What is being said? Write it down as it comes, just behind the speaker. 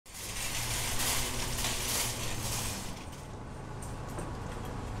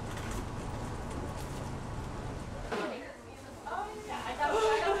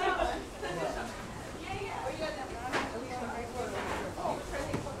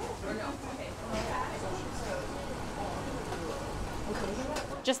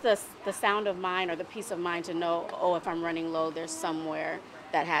just the sound of mind or the peace of mind to know, oh, if I'm running low, there's somewhere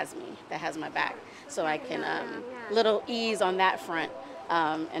that has me, that has my back. So I can, little ease on that front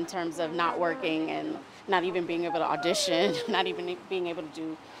in terms of not working and not even being able to audition, not even being able to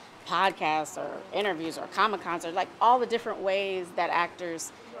do podcasts or interviews or Comic-Cons or like all the different ways that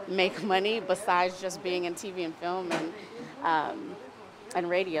actors make money besides just being in TV and film and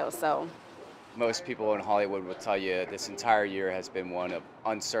radio. So most people in Hollywood will tell you this entire year has been one of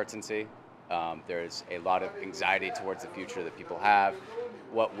uncertainty. There's a lot of anxiety towards the future that people have,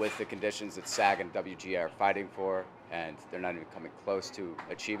 what with the conditions that SAG and WGA are fighting for, and they're not even coming close to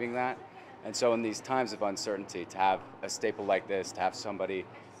achieving that. And so in these times of uncertainty, to have a staple like this, to have somebody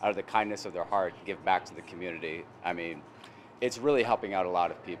out of the kindness of their heart give back to the community, I mean, it's really helping out a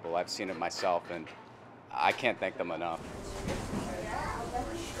lot of people. I've seen it myself, and I can't thank them enough.